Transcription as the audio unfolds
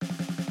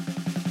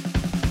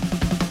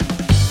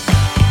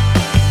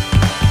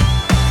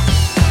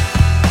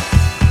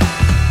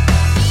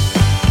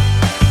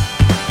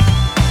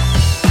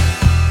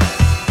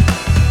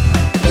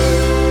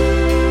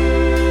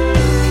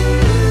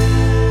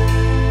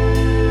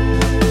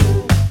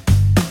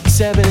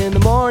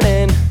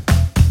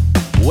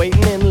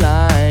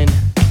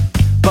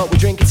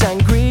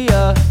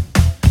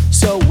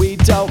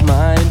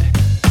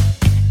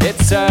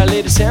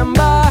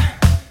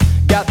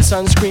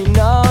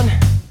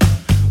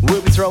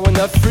throwing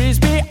the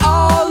frisbee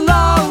all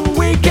long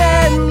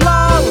weekend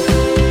long.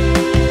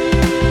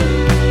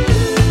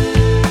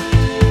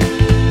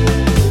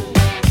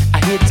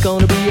 I hear it's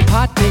gonna be a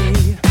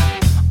party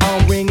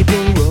on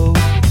Ring-a-Ding Road.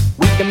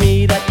 We can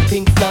meet at the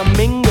Pink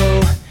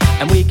Flamingo,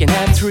 and we can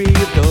have 3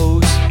 of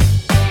those.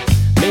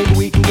 Maybe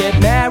we can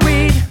get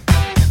married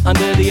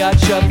under the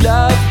arch of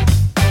love.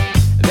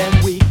 Then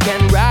we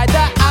can ride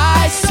the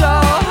ice so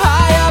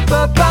high up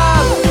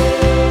above.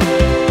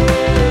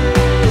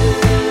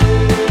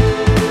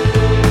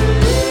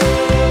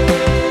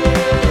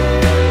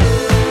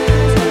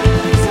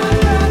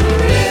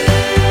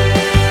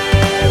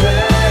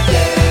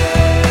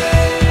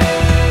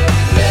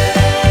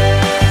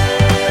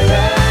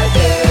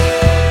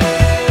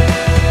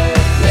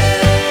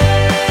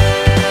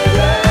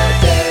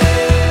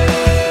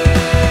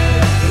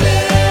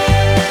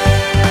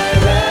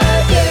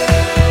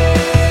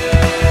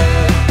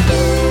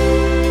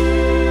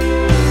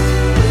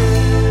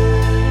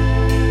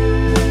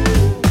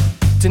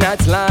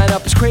 Tonight's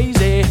lineup is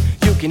crazy.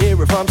 You can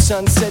hear it from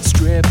Sunset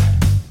Strip.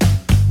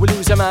 We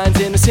lose our minds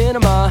in the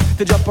cinema,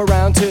 then jump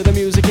around to the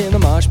music in the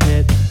mosh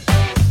pit.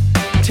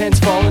 Tents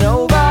falling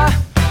over,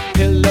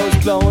 pillows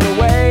blown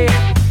away.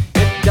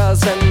 It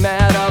doesn't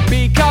matter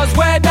because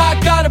we're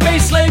not gonna be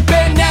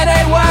sleeping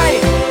anyway.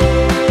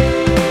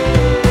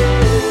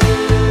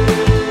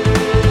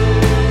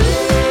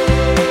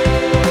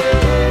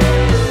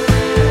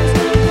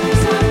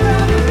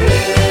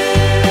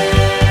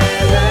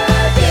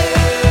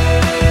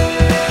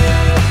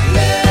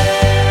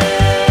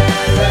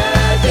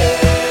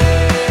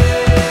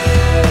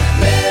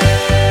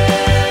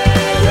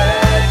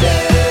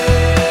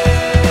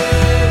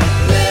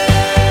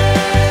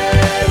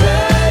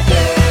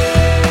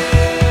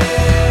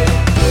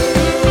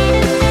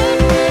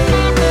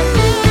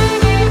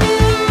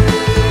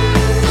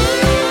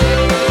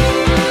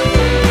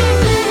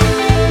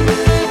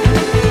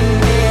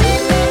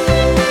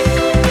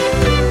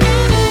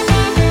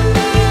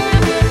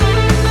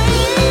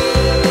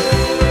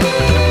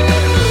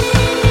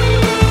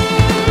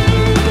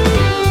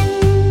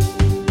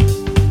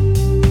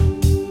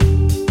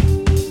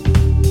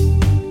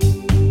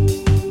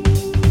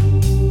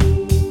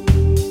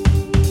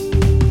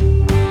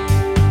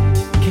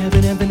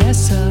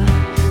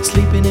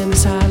 Sleeping in the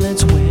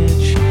silence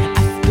wedge.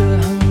 After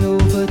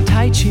hungover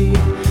Tai Chi,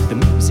 the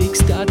music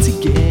starts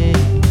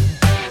again.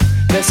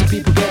 There's some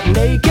people getting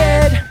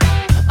naked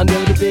under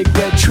the big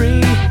red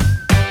tree,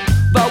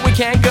 but we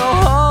can't go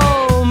home